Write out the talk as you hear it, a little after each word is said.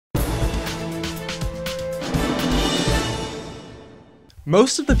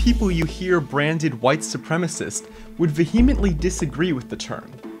Most of the people you hear branded white supremacist would vehemently disagree with the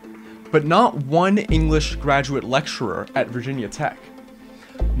term, but not one English graduate lecturer at Virginia Tech.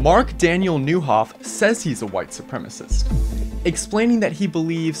 Mark Daniel Neuhoff says he's a white supremacist, explaining that he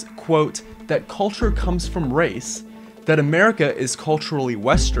believes, quote, that culture comes from race, that America is culturally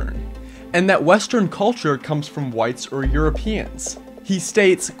Western, and that Western culture comes from whites or Europeans. He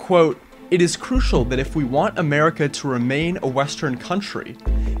states, quote, it is crucial that if we want America to remain a Western country,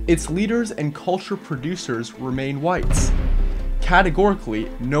 its leaders and culture producers remain whites. Categorically,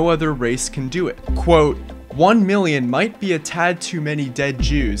 no other race can do it. Quote, 1 million might be a tad too many dead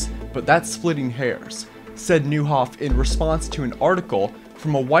Jews, but that's splitting hairs, said Neuhoff in response to an article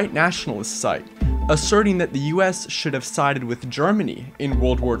from a white nationalist site, asserting that the US should have sided with Germany in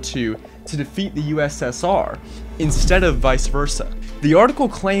World War II to defeat the USSR, instead of vice versa. The article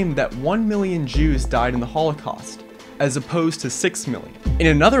claimed that 1 million Jews died in the Holocaust, as opposed to 6 million. In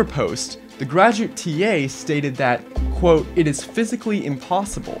another post, the graduate TA stated that, quote, it is physically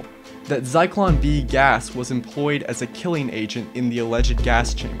impossible that Zyklon B gas was employed as a killing agent in the alleged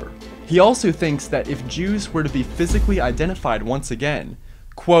gas chamber. He also thinks that if Jews were to be physically identified once again,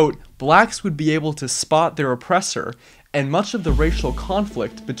 quote, blacks would be able to spot their oppressor and much of the racial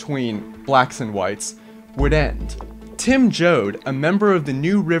conflict between blacks and whites would end. Tim Jode, a member of the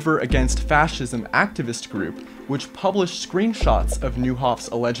New River Against Fascism activist group, which published screenshots of Neuhoff's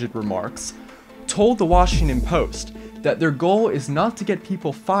alleged remarks, told the Washington Post that their goal is not to get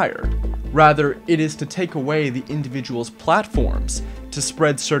people fired, rather it is to take away the individual's platforms to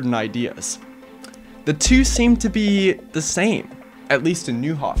spread certain ideas. The two seem to be the same, at least in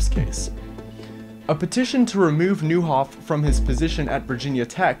Neuhoff's case. A petition to remove Neuhoff from his position at Virginia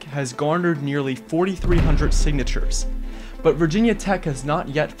Tech has garnered nearly 4,300 signatures, but Virginia Tech has not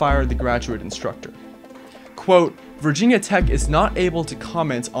yet fired the graduate instructor. Quote, Virginia Tech is not able to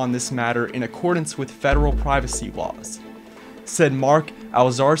comment on this matter in accordance with federal privacy laws, said Mark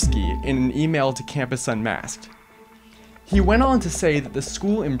Alzarski in an email to Campus Unmasked. He went on to say that the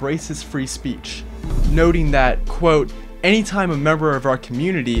school embraces free speech, noting that, quote, anytime a member of our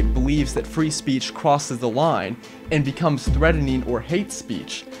community believes that free speech crosses the line and becomes threatening or hate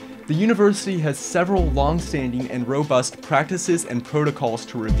speech, the university has several long-standing and robust practices and protocols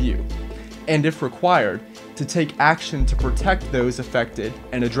to review, and if required, to take action to protect those affected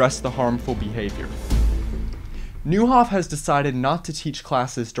and address the harmful behavior. Neuhoff has decided not to teach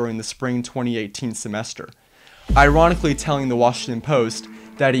classes during the spring 2018 semester, ironically telling the Washington Post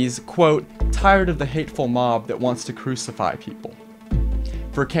that he's, quote, tired of the hateful mob that wants to crucify people.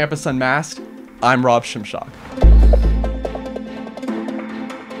 For Campus Unmasked, I'm Rob Shimshock.